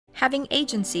Having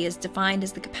agency is defined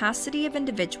as the capacity of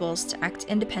individuals to act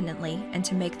independently and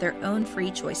to make their own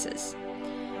free choices.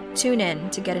 Tune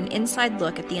in to get an inside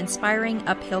look at the inspiring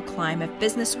uphill climb of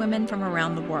businesswomen from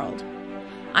around the world.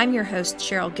 I'm your host,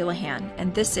 Cheryl Gillihan,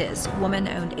 and this is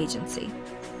Woman-Owned Agency.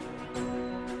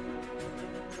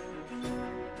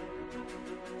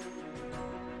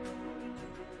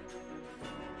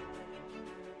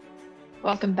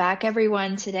 Welcome back,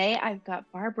 everyone. Today, I've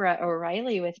got Barbara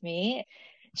O'Reilly with me.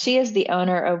 She is the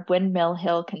owner of Windmill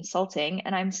Hill Consulting,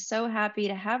 and I'm so happy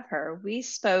to have her. We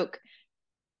spoke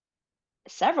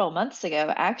several months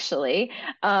ago, actually,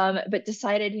 but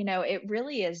decided, it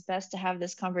really is best to have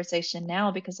this conversation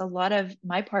now because a lot of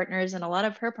my partners and a lot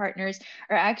of her partners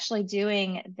are actually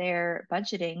doing their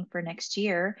budgeting for next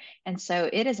year. And so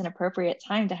it is an appropriate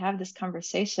time to have this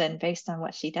conversation based on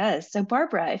what she does. So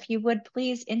Barbara, if you would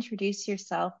please introduce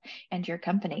yourself and your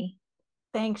company.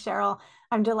 Thanks, Cheryl.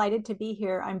 I'm delighted to be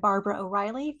here. I'm Barbara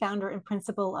O'Reilly, founder and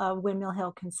principal of Windmill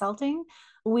Hill Consulting.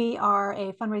 We are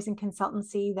a fundraising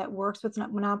consultancy that works with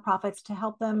nonprofits to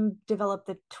help them develop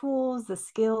the tools, the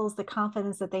skills, the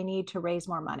confidence that they need to raise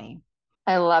more money.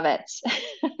 I love it.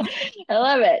 I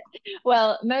love it.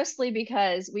 Well, mostly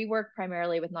because we work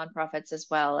primarily with nonprofits as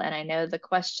well. And I know the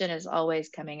question is always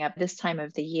coming up this time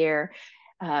of the year.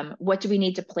 What do we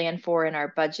need to plan for in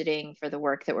our budgeting for the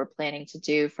work that we're planning to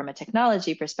do from a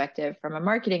technology perspective, from a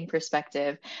marketing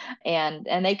perspective? And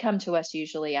they come to us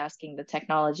usually asking the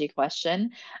technology question.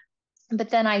 But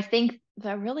then I think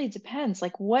that really depends.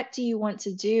 Like, what do you want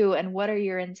to do and what are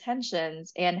your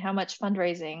intentions and how much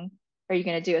fundraising are you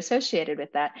going to do associated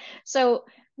with that? So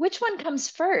which one comes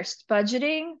first,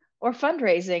 budgeting or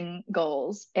fundraising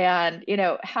goals? And,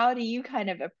 how do you kind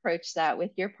of approach that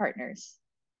with your partners?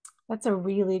 That's a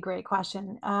really great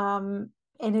question. And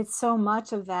it's so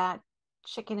much of that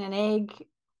chicken and egg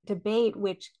debate,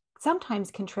 which sometimes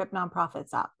can trip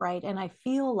nonprofits up, right? And I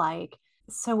feel like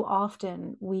so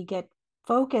often we get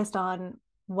focused on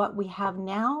what we have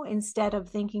now instead of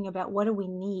thinking about what do we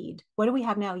need? What do we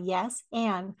have now? Yes.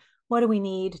 And what do we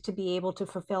need to be able to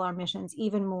fulfill our missions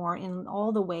even more in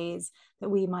all the ways that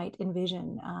we might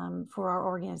envision for our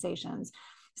organizations?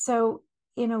 So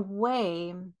in a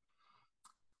way,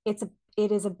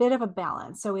 it is a bit of a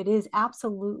balance. So it is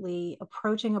absolutely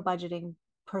approaching a budgeting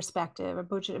perspective, a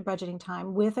budgeting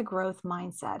time with a growth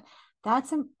mindset.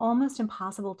 That's almost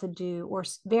impossible to do, or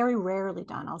very rarely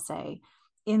done, I'll say,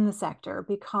 in the sector,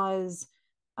 because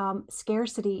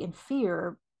scarcity and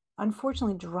fear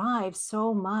unfortunately drive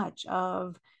so much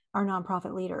of our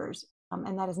nonprofit leaders.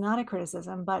 And that is not a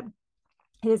criticism, but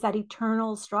it is that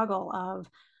eternal struggle of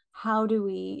how do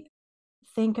we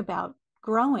think about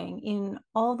growing in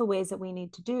all the ways that we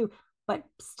need to do, but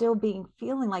still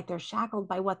feeling like they're shackled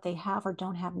by what they have or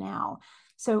don't have now.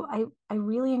 So I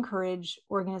really encourage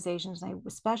organizations, and I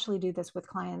especially do this with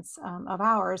clients of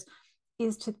ours,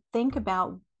 is to think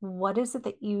about what is it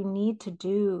that you need to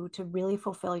do to really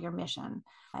fulfill your mission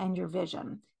and your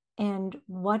vision, and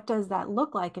what does that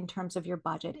look like in terms of your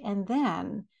budget, and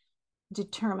then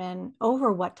determine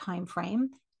over what time frame.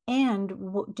 And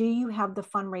do you have the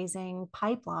fundraising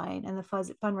pipeline and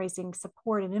the fundraising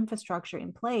support and infrastructure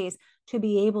in place to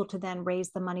be able to then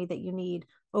raise the money that you need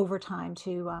over time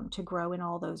to grow in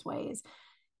all those ways?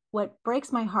 What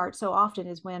breaks my heart so often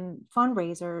is when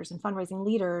fundraisers and fundraising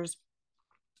leaders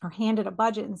are handed a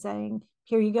budget and saying,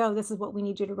 here you go, this is what we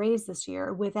need you to raise this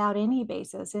year, without any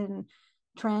basis in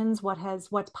trends,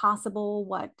 what's possible,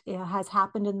 what has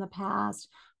happened in the past,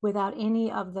 without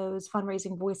any of those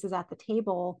fundraising voices at the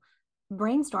table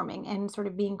brainstorming and sort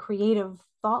of being creative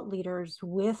thought leaders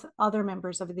with other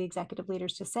members of the executive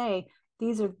leaders to say,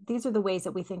 these are the ways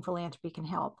that we think philanthropy can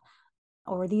help,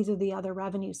 or these are the other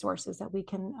revenue sources that we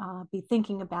can be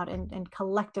thinking about and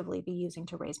collectively be using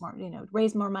to raise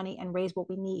more money and raise what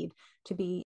we need to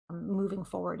be moving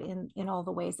forward in all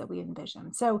the ways that we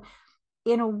envision. So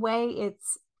in a way,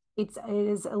 it's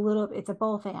a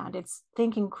both and. It's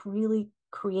thinking really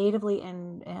creatively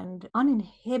and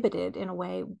uninhibited in a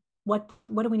way. What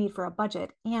do we need for a budget,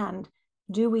 and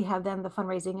do we have then the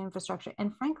fundraising infrastructure?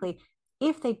 And frankly,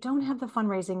 if they don't have the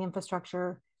fundraising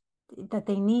infrastructure that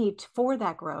they need for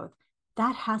that growth,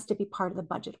 that has to be part of the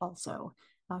budget also,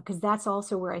 because that's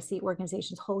also where I see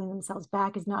organizations holding themselves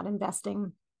back, is not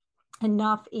investing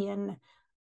enough in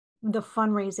the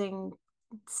fundraising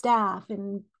staff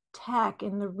and tech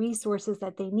and the resources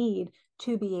that they need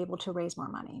to be able to raise more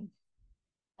money.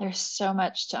 There's so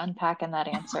much to unpack in that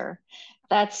answer.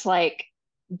 That's like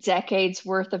decades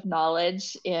worth of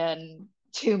knowledge in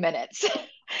 2 minutes.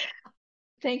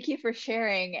 Thank you for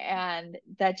sharing. And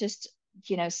that just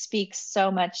speaks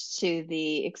so much to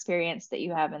the experience that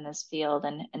you have in this field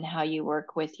and how you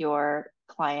work with your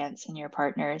clients and your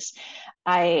partners.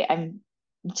 I'm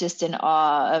just in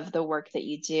awe of the work that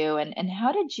you do. And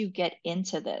how did you get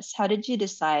into this? How did you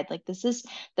decide, like, this is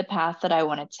the path that I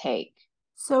want to take?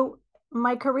 So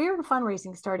my career in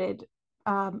fundraising started,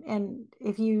 and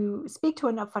if you speak to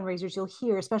enough fundraisers, you'll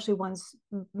hear, especially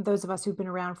those of us who've been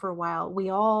around for a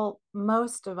while,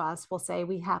 most of us will say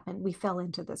we fell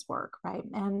into this work, right?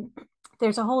 And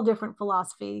there's a whole different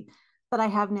philosophy that I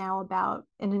have now about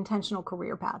an intentional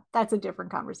career path. That's a different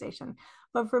conversation.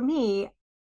 But for me,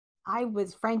 I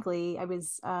was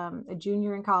a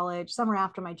junior in college, summer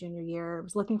after my junior year. I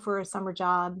was looking for a summer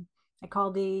job. I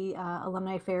called the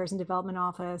Alumni Affairs and Development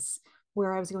Office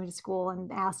where I was going to school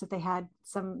and asked if they had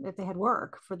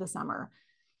work for the summer.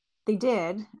 They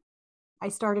did. I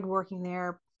started working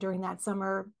there during that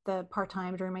summer, the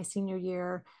part-time during my senior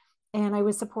year, and I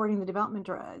was supporting the development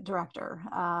director.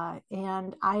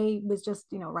 And I was just,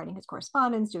 writing his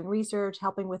correspondence, doing research,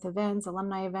 helping with events,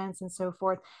 alumni events, and so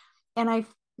forth. And I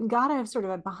got a sort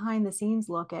of a behind the scenes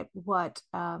look at what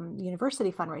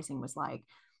university fundraising was like.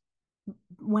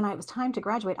 When it was time to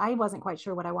graduate, I wasn't quite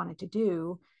sure what I wanted to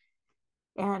do.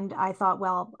 And I thought,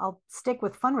 well, I'll stick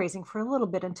with fundraising for a little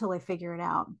bit until I figure it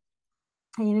out.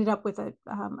 I ended up with a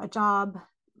job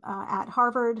at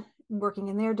Harvard, working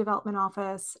in their development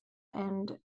office.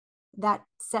 And that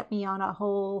set me on a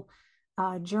whole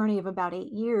journey of about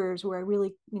 8 years where I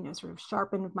really, sort of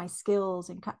sharpened my skills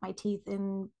and cut my teeth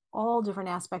in all different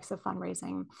aspects of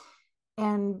fundraising.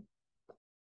 And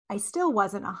I still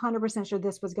wasn't 100% sure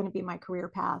this was going to be my career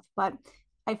path, but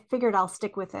I figured I'll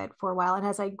stick with it for a while. And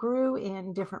as I grew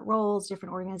in different roles,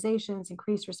 different organizations,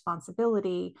 increased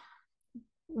responsibility,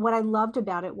 what I loved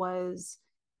about it was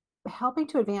helping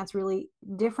to advance really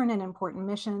different and important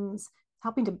missions,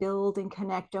 helping to build and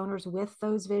connect donors with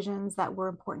those visions that were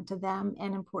important to them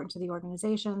and important to the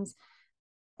organizations,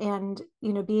 and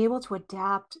be able to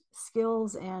adapt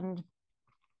skills and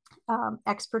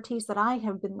expertise that I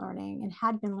have been learning and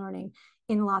had been learning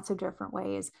in lots of different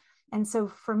ways. And so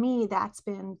for me, that's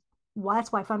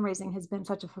why fundraising has been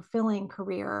such a fulfilling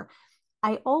career.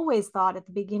 I always thought at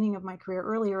the beginning of my career,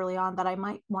 early on, that I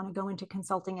might want to go into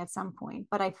consulting at some point,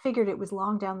 but I figured it was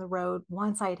long down the road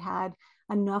once I'd had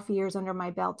enough years under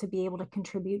my belt to be able to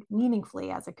contribute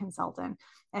meaningfully as a consultant.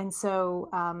 And so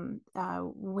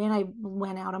when I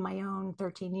went out on my own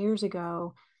 13 years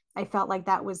ago, I felt like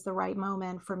that was the right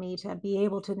moment for me to be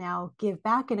able to now give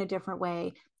back in a different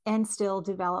way and still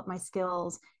develop my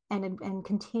skills and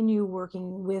continue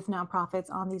working with nonprofits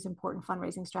on these important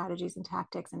fundraising strategies and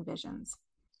tactics and visions.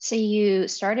 So you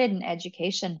started in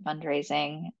education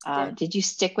fundraising. Did you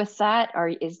stick with that, or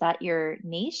is that your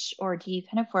niche, or do you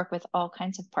kind of work with all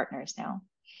kinds of partners now?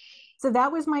 So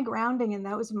that was my grounding, and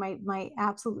that was my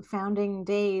absolute founding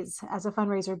days as a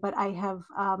fundraiser. But I have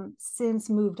since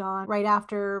moved on. Right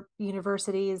after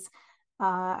universities,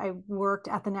 I worked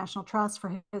at the National Trust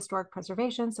for Historic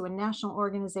Preservation, so a national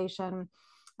organization.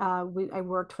 I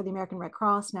worked for the American Red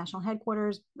Cross national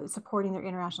headquarters, supporting their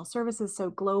international services,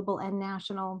 so global and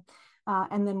national.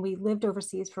 And then we lived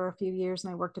overseas for a few years,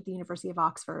 and I worked at the University of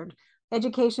Oxford.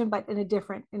 Education, but in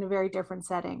a very different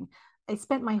setting. I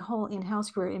spent my whole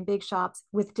in-house career in big shops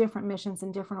with different missions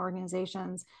and different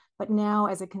organizations. But now,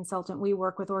 as a consultant, we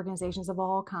work with organizations of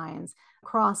all kinds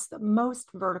across most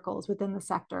verticals within the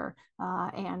sector,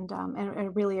 and I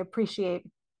really appreciate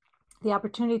the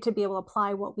opportunity to be able to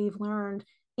apply what we've learned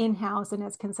in-house and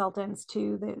as consultants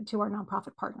to our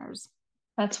nonprofit partners.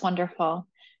 That's wonderful.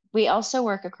 We also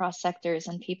work across sectors,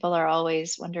 and people are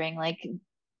always wondering, like,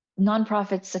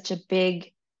 nonprofits such a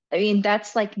big, I mean,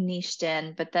 that's like niched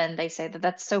in, but then they say that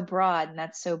that's so broad and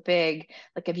that's so big.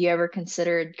 Like, have you ever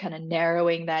considered kind of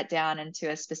narrowing that down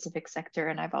into a specific sector?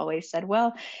 And I've always said,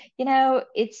 well,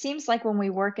 it seems like when we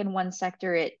work in one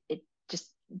sector, it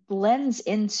just blends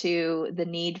into the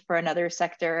need for another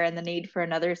sector and the need for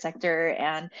another sector.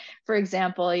 And for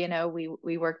example,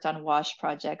 we worked on wash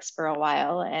projects for a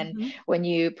while. And when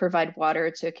you provide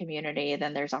water to a community,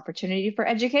 then there's opportunity for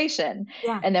education.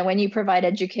 Yeah. And then when you provide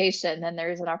education, then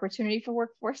there's an opportunity for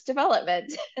workforce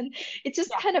development. And it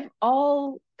just kind of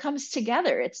all comes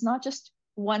together. It's not just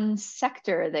one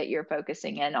sector that you're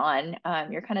focusing in on.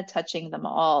 You're kind of touching them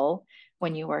all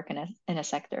when you work in a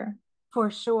sector. For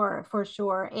sure.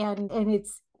 And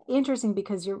it's interesting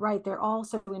because you're right, they're all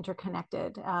so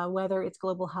interconnected, whether it's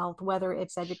global health, whether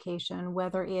it's education,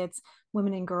 whether it's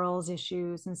women and girls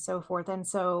issues and so forth. And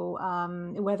so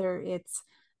whether it's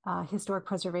historic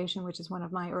preservation, which is one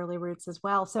of my early roots as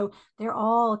well. So they're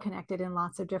all connected in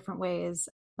lots of different ways.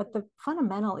 But the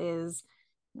fundamental is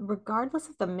regardless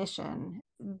of the mission,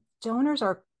 donors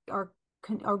are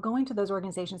going to those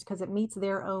organizations because it meets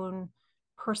their own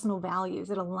personal values.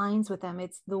 It aligns with them.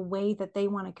 It's the way that they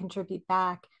want to contribute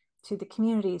back to the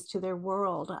communities, to their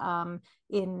world,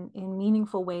 in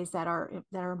meaningful ways that are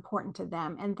important to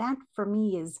them. And that, for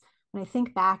me, is when I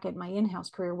think back at my in-house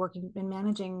career working and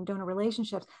managing donor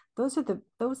relationships. Those are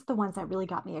the ones that really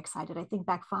got me excited. I think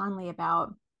back fondly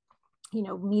about,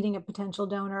 meeting a potential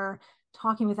donor,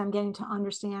 talking with them, getting to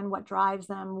understand what drives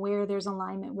them, where there's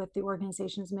alignment with the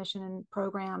organization's mission and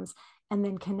programs, and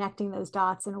then connecting those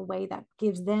dots in a way that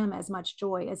gives them as much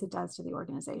joy as it does to the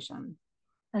organization.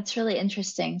 That's really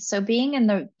interesting. So being in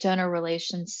the donor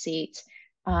relations seat,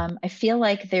 I feel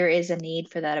like there is a need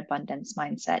for that abundance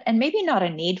mindset, and maybe not a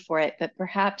need for it, but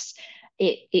perhaps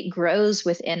it grows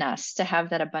within us to have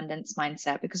that abundance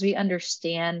mindset because we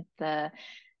understand the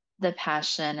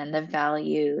passion and the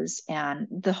values and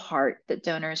the heart that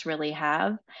donors really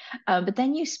have. But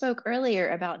then you spoke earlier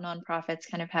about nonprofits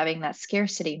kind of having that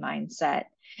scarcity mindset.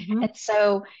 Mm-hmm. And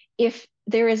so if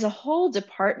there is a whole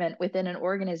department within an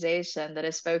organization that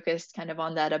is focused kind of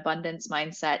on that abundance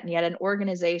mindset, and yet an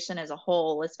organization as a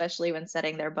whole, especially when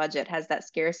setting their budget, has that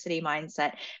scarcity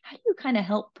mindset, how do you kind of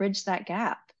help bridge that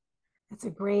gap? That's a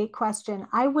great question.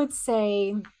 I would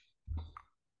say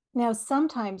now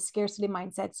sometimes scarcity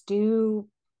mindsets do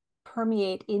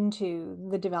permeate into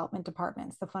the development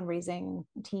departments, the fundraising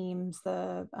teams,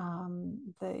 the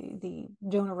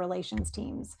donor relations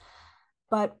teams.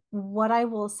 But what I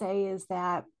will say is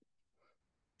that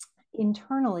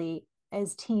internally,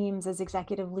 as teams, as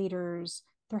executive leaders,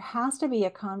 there has to be a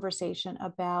conversation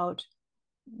about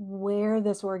where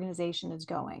this organization is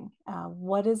going.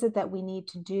 What is it that we need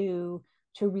to do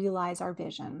to realize our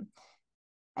vision?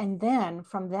 And then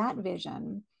from that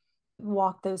vision,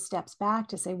 walk those steps back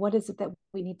to say, what is it that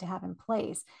we need to have in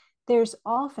place? There's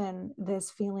often this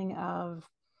feeling of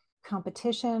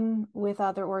competition with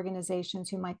other organizations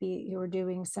who are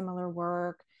doing similar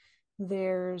work.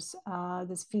 There's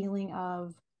this feeling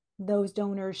of those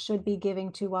donors should be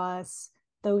giving to us.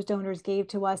 Those donors gave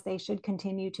to us, they should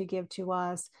continue to give to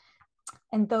us.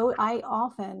 And though I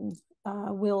often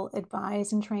will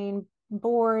advise and train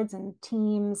boards and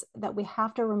teams that we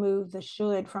have to remove the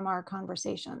should from our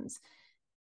conversations.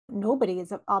 Nobody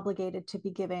is obligated to be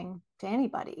giving to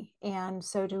anybody. And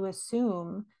so to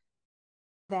assume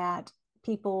that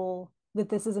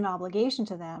this is an obligation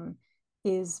to them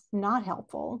is not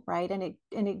helpful, right? And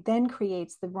it then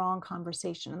creates the wrong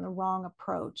conversation and the wrong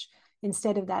approach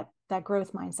instead of that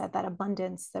growth mindset, that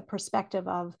abundance, that perspective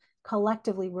of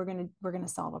collectively we're going to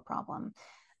solve a problem.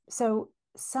 So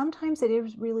sometimes it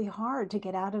is really hard to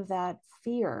get out of that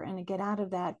fear and to get out of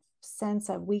that sense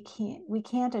of we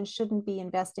can't and shouldn't be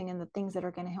investing in the things that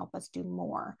are going to help us do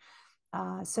more.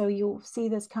 So you'll see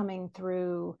this coming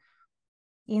through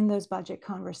in those budget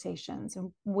conversations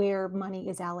and where money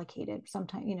is allocated.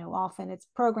 Sometimes, often it's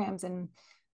programs and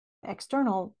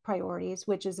external priorities,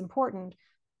 which is important,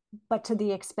 but to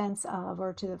the expense of,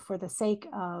 or for the sake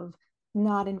of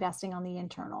not investing on the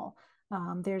internal.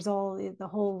 There's the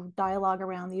whole dialogue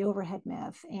around the overhead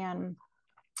myth and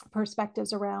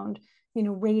perspectives around,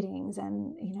 ratings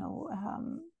and,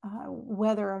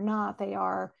 whether or not they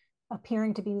are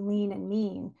appearing to be lean and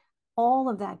mean. All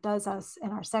of that does us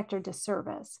in our sector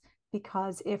disservice,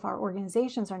 because if our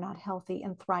organizations are not healthy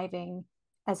and thriving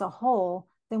as a whole,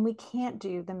 then we can't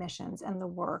do the missions and the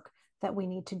work that we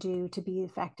need to do to be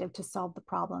effective, to solve the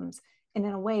problems. And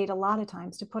in a way, a lot of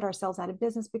times to put ourselves out of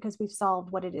business because we've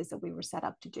solved what it is that we were set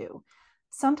up to do.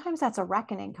 Sometimes that's a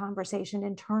reckoning conversation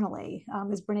internally,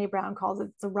 as Brene Brown calls it,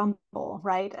 it's a rumble,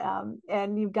 right?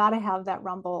 And you've got to have that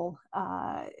rumble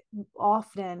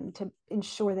often to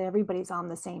ensure that everybody's on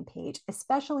the same page,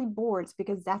 especially boards,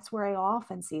 because that's where I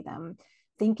often see them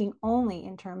thinking only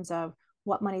in terms of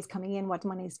what money's coming in, what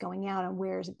money's going out, and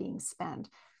where is it being spent.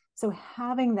 So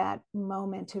having that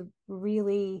moment to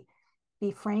really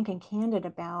be frank and candid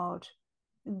about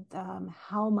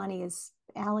how money is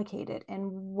allocated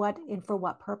and for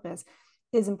what purpose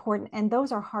is important. And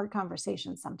those are hard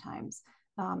conversations sometimes.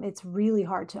 It's really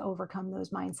hard to overcome those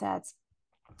mindsets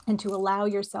and to allow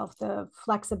yourself the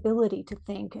flexibility to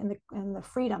think and the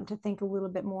freedom to think a little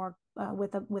bit more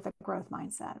with a growth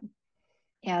mindset.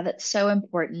 Yeah, that's so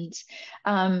important.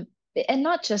 And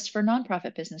not just for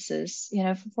nonprofit businesses,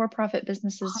 for-profit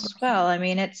businesses as 100%. well. I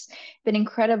mean, it's been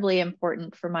incredibly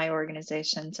important for my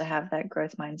organization to have that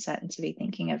growth mindset and to be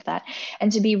thinking of that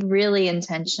and to be really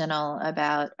intentional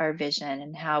about our vision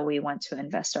and how we want to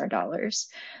invest our dollars.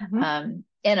 Mm-hmm.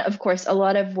 And of course, a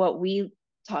lot of what we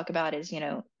talk about is,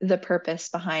 the purpose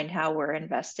behind how we're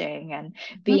investing and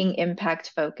Mhm. being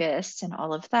impact focused and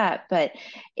all of that. But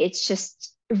it's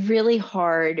just really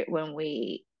hard when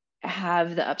we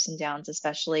have the ups and downs,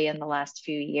 especially in the last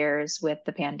few years with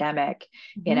the pandemic,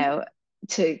 you Mhm. know,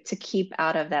 to keep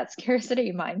out of that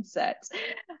scarcity mindset,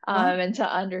 Right. and to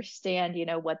understand,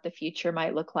 what the future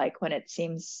might look like when it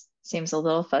seems a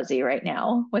little fuzzy right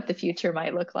now, what the future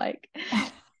might look like.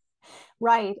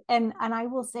 Right. And I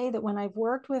will say that when I've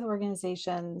worked with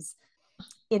organizations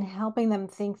in helping them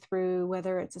think through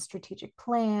whether it's a strategic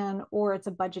plan or it's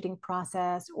a budgeting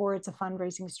process or it's a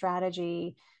fundraising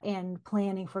strategy and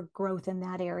planning for growth in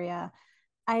that area,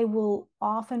 I will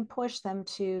often push them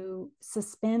to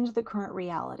suspend the current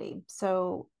reality.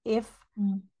 So if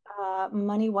Mm.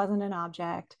 money wasn't an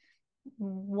object,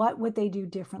 what would they do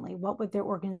differently? What would their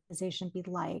organization be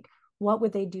like? What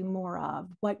would they do more of?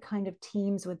 What kind of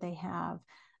teams would they have?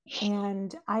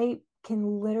 And I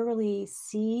can literally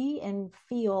see and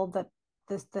feel that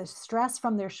the stress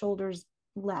from their shoulders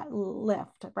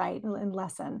lift, right, and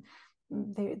lessen.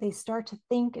 They start to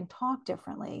think and talk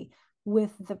differently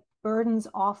with the burdens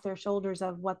off their shoulders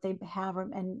of what they have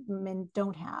and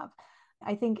don't have.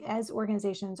 I think as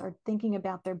organizations are thinking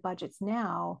about their budgets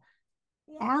now,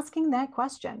 asking that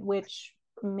question, which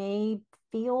may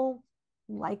feel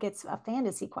like it's a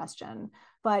fantasy question,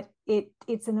 but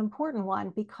it's an important one,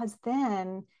 because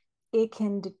then it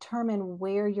can determine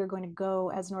where you're going to go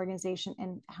as an organization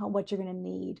and what you're going to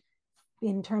need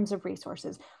in terms of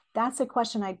resources. That's a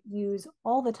question I use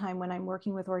all the time when I'm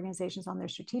working with organizations on their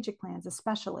strategic plans,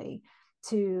 especially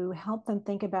to help them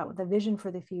think about the vision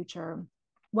for the future.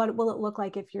 What will it look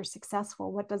like if you're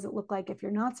successful? What does it look like if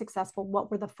you're not successful? What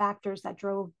were the factors that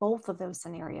drove both of those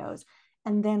scenarios?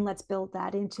 And then let's build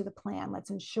that into the plan. Let's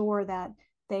ensure that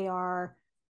they are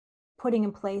putting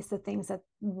in place the things that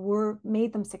were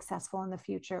made them successful in the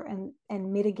future,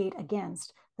 and mitigate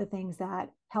against the things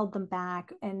that held them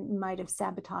back and might have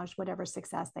sabotaged whatever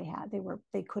success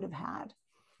they could have had.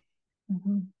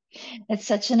 Mhm. It's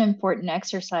such an important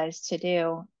exercise to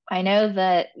do. I know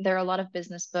that there are a lot of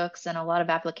business books and a lot of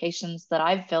applications that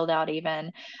I've filled out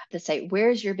even to say,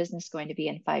 where's your business going to be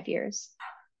in 5 years?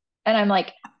 And I'm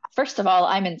like, first of all,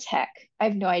 I'm in tech. I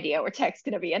have no idea where tech's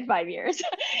going to be in 5 years.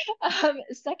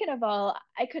 Second of all,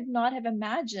 I could not have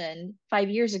imagined 5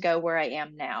 years ago where I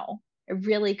am now. I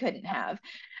really couldn't have.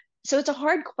 So it's a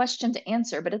hard question to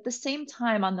answer. But at the same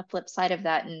time, on the flip side of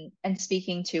that, and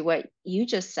speaking to what you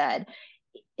just said,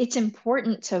 it's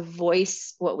important to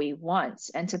voice what we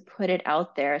want and to put it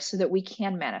out there so that we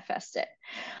can manifest it.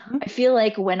 I Mm-hmm. feel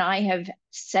like when I have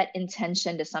set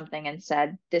intention to something and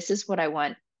said, this is what I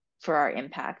want for our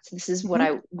impact, this is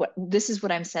Mm-hmm. this is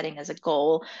what I'm setting as a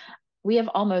goal, we have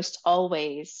almost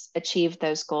always achieved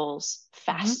those goals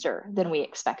Mm-hmm. faster than we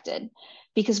expected,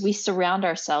 because we surround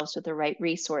ourselves with the right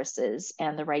resources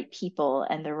and the right people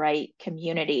and the right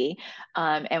community,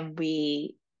 and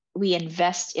we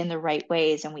invest in the right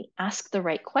ways and we ask the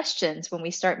right questions when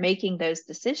we start making those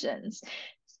decisions,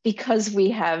 because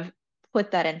we have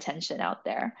put that intention out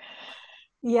there.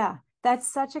 Yeah, that's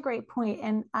such a great point.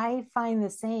 And I find the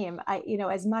same.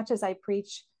 As much as I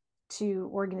preach to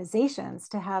organizations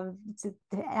to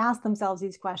ask themselves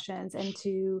these questions and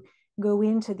to go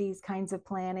into these kinds of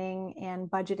planning and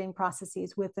budgeting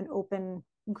processes with an open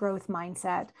growth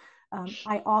mindset,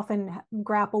 I often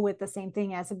grapple with the same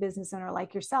thing as a business owner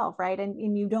like yourself, right?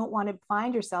 And you don't want to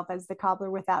find yourself as the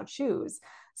cobbler without shoes.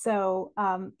 So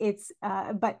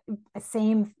but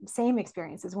same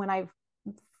experiences when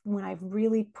I've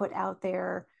really put out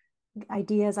there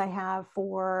ideas I have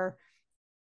for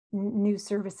new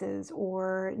services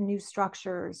or new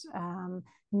structures,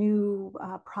 new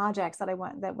projects that I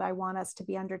want us to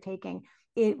be undertaking.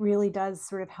 It really does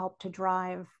sort of help to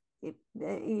drive it,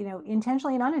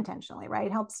 intentionally and unintentionally, right?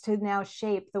 It helps to now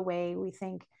shape the way we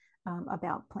think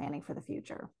about planning for the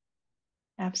future.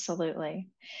 Absolutely.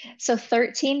 So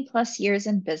 13 plus years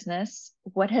in business,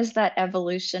 what has that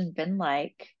evolution been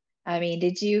like? I mean,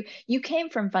 you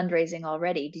came from fundraising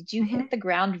already. Did you Mm-hmm. hit the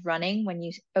ground running when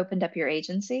you opened up your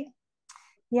agency?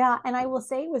 Yeah, and I will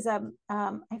say it was I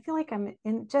feel like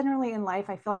generally in life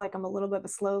I feel like I'm a little bit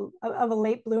of a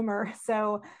late bloomer.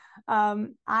 So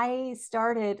I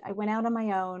went out on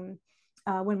my own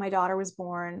when my daughter was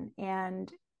born,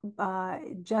 and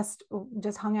just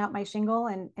hung out my shingle,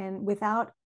 and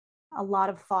without a lot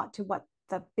of thought to what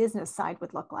the business side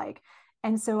would look like.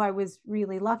 And so I was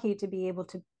really lucky to be able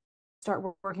to start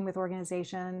working with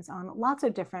organizations on lots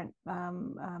of different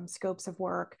scopes of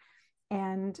work,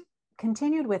 and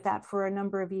continued with that for a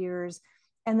number of years.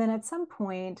 And then at some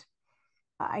point,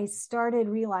 I started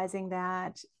realizing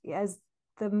that as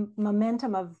the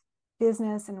momentum of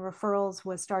business and referrals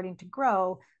was starting to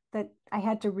grow, that I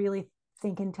had to really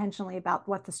think intentionally about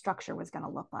what the structure was going to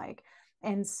look like.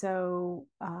 And so,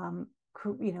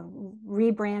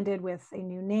 rebranded with a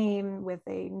new name, with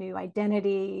a new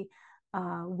identity,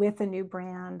 with a new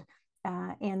brand,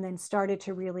 and then started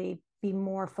to really be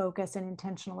more focused and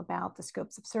intentional about the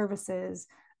scopes of services,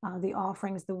 the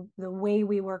offerings, the way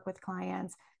we work with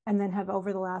clients, and then have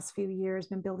over the last few years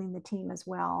been building the team as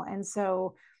well. And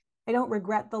so I don't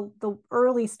regret the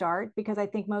early start, because I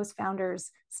think most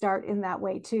founders start in that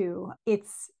way too. It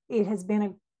has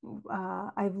been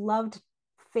I've loved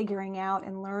figuring out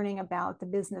and learning about the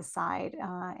business side,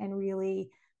 and really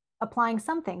applying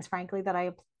some things, frankly, that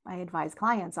I advise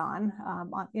clients on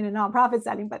in a nonprofit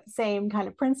setting, but the same kind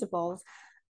of principles.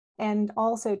 And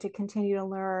also to continue to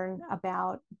learn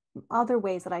about other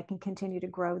ways that I can continue to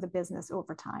grow the business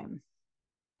over time.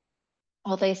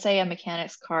 Well, they say a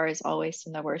mechanic's car is always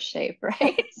in the worst shape,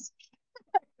 right?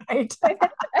 Right.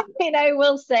 I mean, I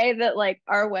will say that like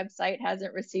our website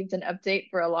hasn't received an update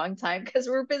for a long time because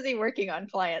we're busy working on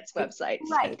clients' websites.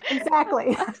 Right,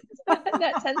 exactly.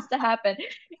 That tends to happen.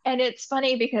 And it's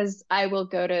funny because I will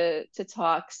go to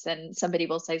talks and somebody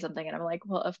will say something and I'm like,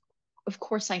 well, of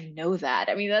course I know that.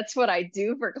 I mean, that's what I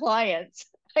do for clients.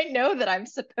 I know that I'm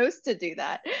supposed to do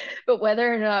that, but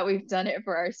whether or not we've done it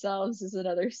for ourselves is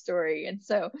another story. And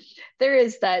so there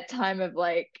is that time of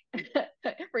like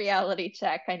reality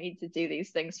check. I need to do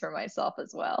these things for myself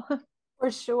as well.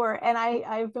 For sure. And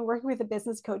I've been working with a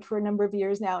business coach for a number of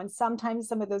years now. And sometimes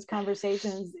some of those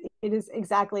conversations, it is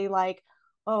exactly like,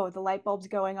 oh, the light bulb's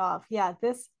going off. Yeah,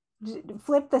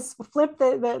 flip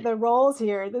the roles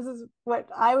here. This is what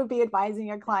I would be advising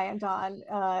a client on,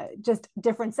 just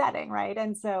different setting, right?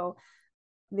 And so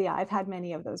yeah, I've had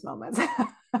many of those moments.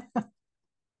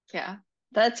 Yeah.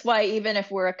 That's why even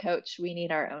if we're a coach, we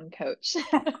need our own coach.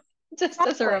 Just as a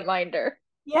Exactly. reminder.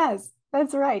 Yes,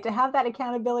 that's right. To have that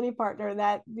accountability partner,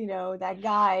 that, that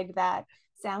guide, that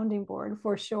sounding board,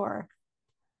 for sure.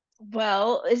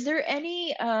 Well, is there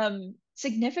any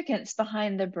significance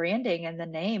behind the branding and the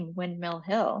name Windmill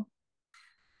Hill?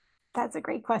 That's a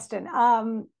great question.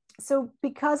 So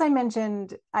because I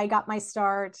mentioned I got my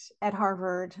start at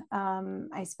Harvard,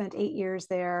 I spent 8 years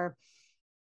there.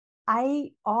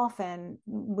 I often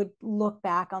would look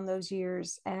back on those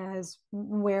years as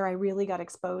where I really got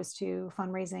exposed to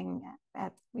fundraising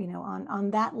at,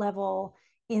 on that level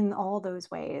in all those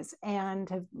ways. And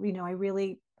have,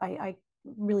 I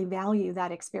really value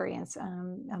that experience,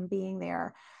 being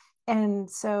there. And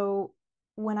so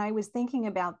when I was thinking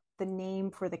about the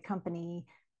name for the company,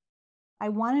 I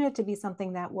wanted it to be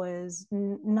something that was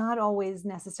not always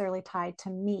necessarily tied to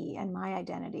me and my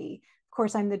identity. Of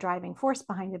course, I'm the driving force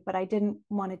behind it, but I didn't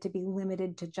want it to be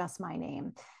limited to just my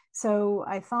name. So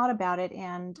I thought about it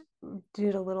and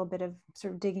did a little bit of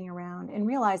sort of digging around and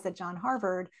realized that John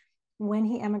Harvard, when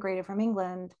he emigrated from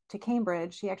England to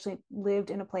Cambridge, he actually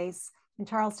lived in a place in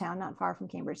Charlestown, not far from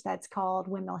Cambridge, that's called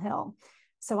Windmill Hill.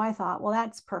 So I thought, well,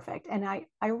 that's perfect. And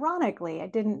ironically, I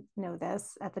didn't know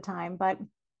this at the time, but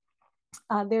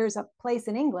there's a place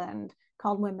in England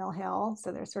called Windmill Hill.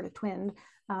 So they're sort of twinned.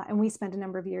 And we spent a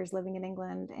number of years living in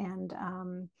England. And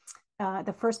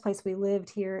the first place we lived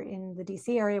here in the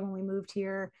DC area, when we moved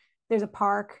here, there's a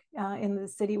park in the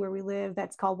city where we live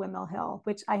that's called Windmill Hill,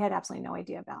 which I had absolutely no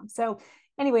idea about. So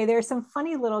anyway, there's some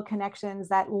funny little connections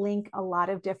that link a lot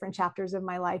of different chapters of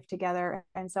my life together.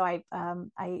 And so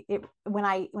when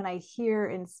I hear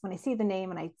and when I see the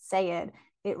name and I say it,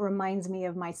 it reminds me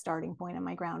of my starting point and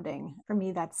my grounding. For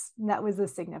me, that was the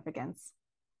significance.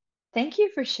 Thank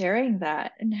you for sharing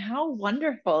that. And how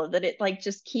wonderful that it like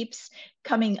just keeps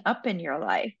coming up in your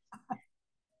life.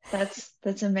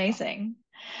 That's amazing.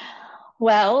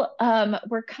 Well,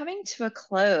 we're coming to a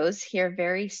close here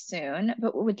very soon,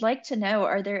 but would like to know,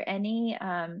 are there any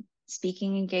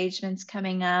speaking engagements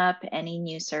coming up, any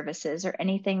new services, or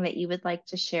anything that you would like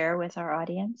to share with our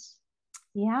audience?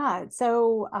 Yeah.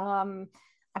 So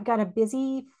I've got a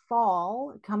busy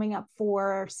fall coming up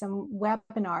for some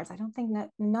webinars. I don't think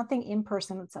nothing in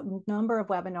person. It's a number of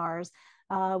webinars.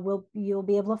 You'll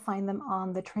be able to find them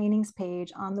on the trainings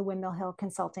page on the Windmill Hill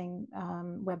Consulting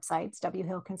websites,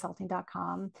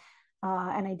 whillconsulting.com.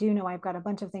 And I do know I've got a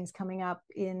bunch of things coming up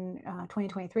in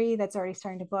 2023 that's already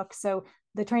starting to book. So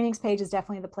the trainings page is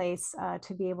definitely the place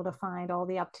to be able to find all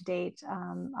the up-to-date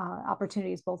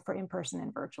opportunities, both for in-person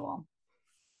and virtual.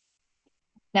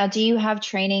 Now, do you have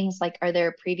trainings, like are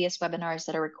there previous webinars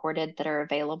that are recorded that are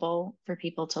available for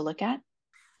people to look at?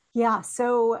 Yeah,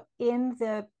 so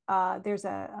there's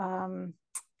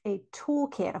a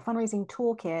toolkit, a fundraising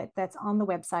toolkit that's on the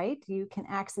website. You can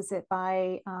access it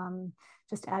by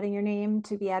just adding your name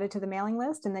to be added to the mailing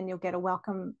list, and then you'll get a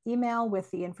welcome email with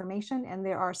the information. And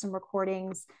there are some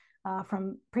recordings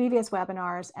from previous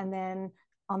webinars. And then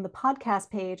on the podcast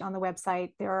page on the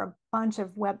website, there are a bunch of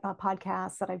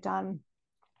podcasts that I've done.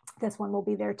 This one will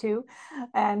be there too,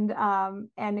 and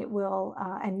it will,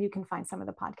 and you can find some of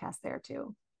the podcasts there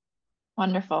too.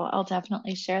 Wonderful. I'll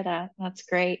definitely share that. That's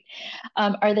great.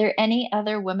 Are there any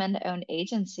other women-owned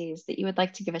agencies that you would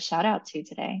like to give a shout out to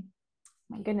today?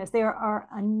 My goodness, there are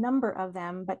a number of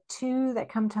them, but two that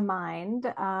come to mind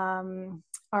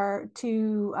are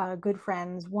two good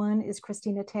friends. One is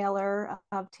Christina Taylor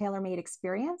of TaylorMade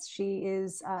Experience. She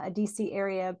is a DC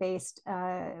area-based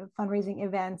fundraising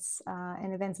events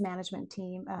and events management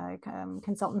team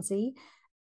consultancy.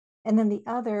 And then the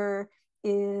other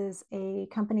is a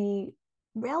company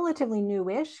relatively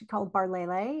newish called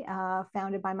Barlele,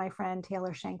 founded by my friend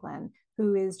Taylor Shanklin,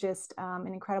 who is just an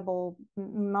incredible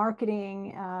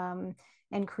marketing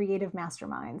and creative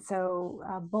mastermind. So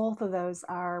both of those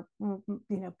are,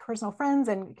 personal friends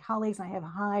and colleagues. And I have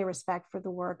high respect for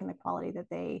the work and the quality that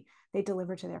they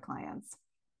deliver to their clients.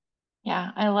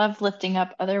 Yeah, I love lifting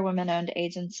up other women-owned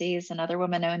agencies and other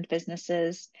women-owned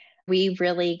businesses. We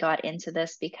really got into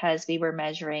this because we were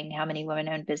measuring how many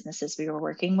women-owned businesses we were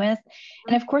working with.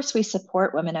 And of course, we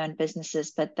support women-owned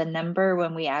businesses, but the number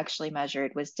when we actually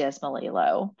measured was dismally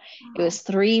low. Wow. It was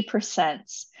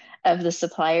 3% of the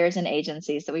suppliers and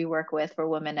agencies that we work with were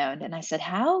women-owned. And I said,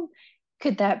 how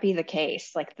could that be the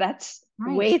case? Like, that's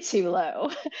way too low.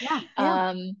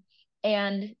 Yeah.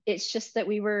 And it's just that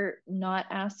we were not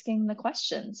asking the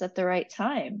questions at the right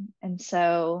time. And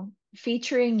so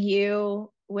featuring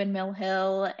you, Windmill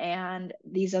Hill, and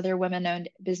these other women-owned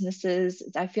businesses,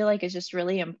 I feel like it's just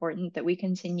really important that we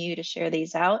continue to share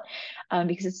these out,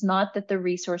 because it's not that the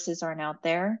resources aren't out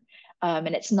there, and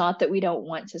it's not that we don't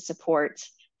want to support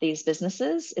these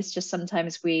businesses. It's just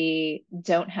sometimes we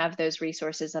don't have those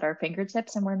resources at our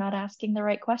fingertips, and we're not asking the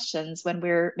right questions when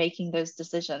we're making those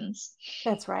decisions.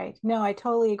 That's right. No, I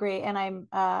totally agree. And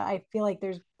I feel like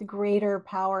there's greater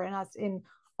power in us, in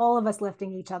all of us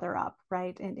lifting each other up,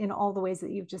 right? In all the ways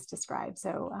that you've just described.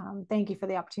 So thank you for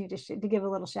the opportunity to give a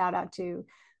little shout out to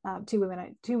two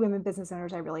women business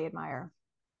owners I really admire.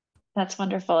 That's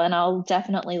wonderful. And I'll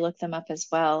definitely look them up as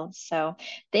well. So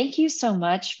thank you so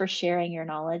much for sharing your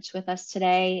knowledge with us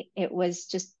today. It was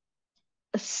just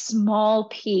a small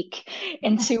peek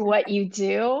into what you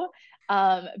do.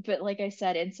 But like I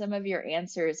said, in some of your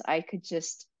answers, I could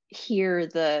just hear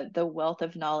the wealth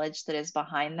of knowledge that is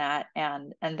behind that,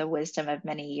 and the wisdom of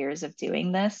many years of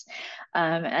doing this.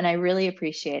 And I really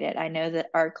appreciate it. I know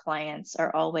that our clients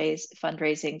are always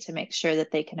fundraising to make sure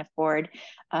that they can afford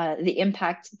the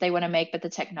impact that they want to make, but the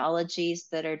technologies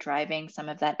that are driving some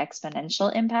of that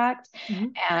exponential impact. Mm-hmm.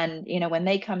 And, when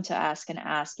they come to ask,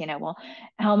 well,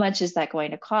 how much is that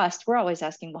going to cost? We're always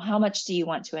asking, well, how much do you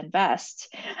want to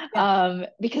invest? Yeah.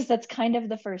 Because that's kind of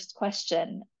the first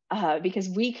question. Because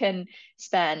we can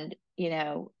spend,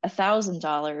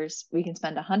 $1,000, we can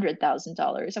spend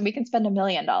 $100,000, and we can spend $1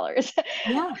 million.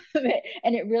 Yeah.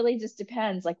 And it really just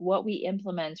depends. Like, what we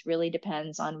implement really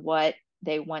depends on what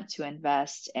they want to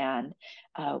invest and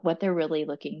what they're really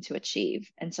looking to achieve.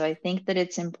 And so I think that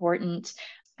it's important,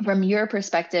 from your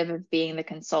perspective of being the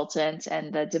consultant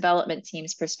and the development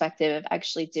team's perspective of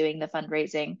actually doing the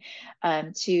fundraising,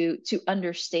 to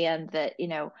understand that,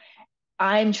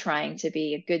 I'm trying to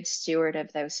be a good steward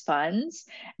of those funds,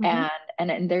 mm-hmm.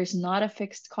 and there's not a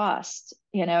fixed cost.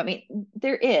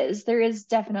 There is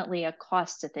definitely a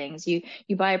cost to things. You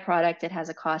buy a product, it has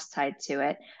a cost tied to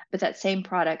it, but that same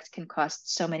product can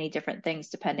cost so many different things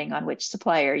depending on which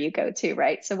supplier you go to,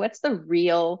 right? So what's the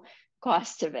real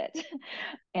cost of it?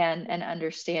 and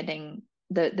understanding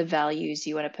the values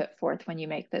you want to put forth when you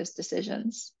make those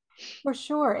decisions. For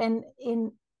sure. And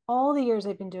in all the years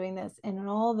I've been doing this, and in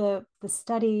all the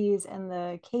studies and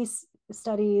the case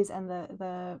studies and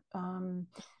the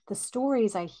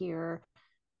stories I hear,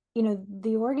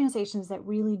 the organizations that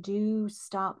really do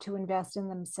stop to invest in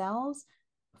themselves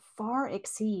far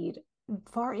exceed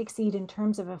in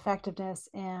terms of effectiveness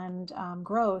and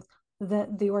growth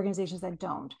the organizations that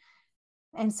don't.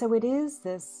 And so it is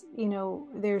this,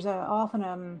 there's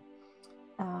often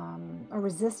a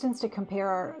resistance to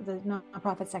compare the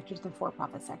nonprofit sector to the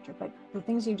for-profit sector, but the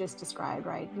things you just described,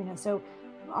 right? So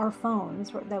our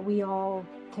phones that we all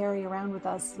carry around with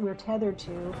us, we're tethered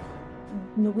to.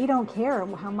 We don't care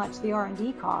how much the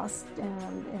R&D costs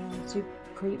and to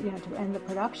end the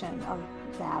production of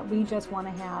that. We just want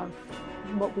to have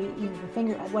what we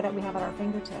have at our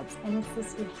fingertips, and it's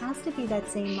this. It has to be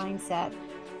that same mindset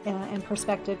and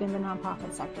perspective in the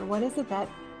nonprofit sector? What is it that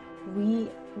we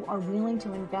are willing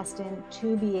to invest in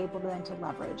to be able to then to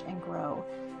leverage and grow?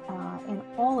 And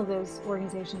all of those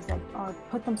organizations that are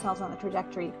put themselves on the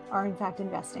trajectory are in fact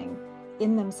investing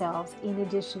in themselves, in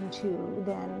addition to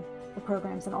then the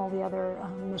programs and all the other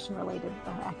mission-related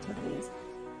activities.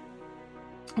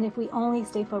 And if we only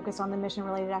stay focused on the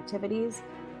mission-related activities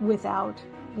without,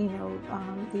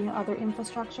 the other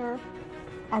infrastructure,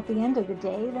 at the end of the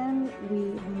day, then we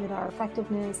limit our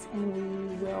effectiveness and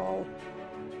we will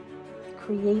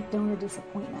create donor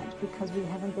disappointment because we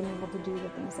haven't been able to do the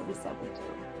things that we said we'd do.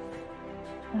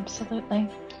 Absolutely.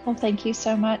 Well, thank you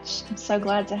so much. I'm so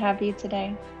glad to have you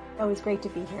today. Always great to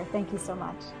be here. Thank you so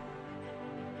much.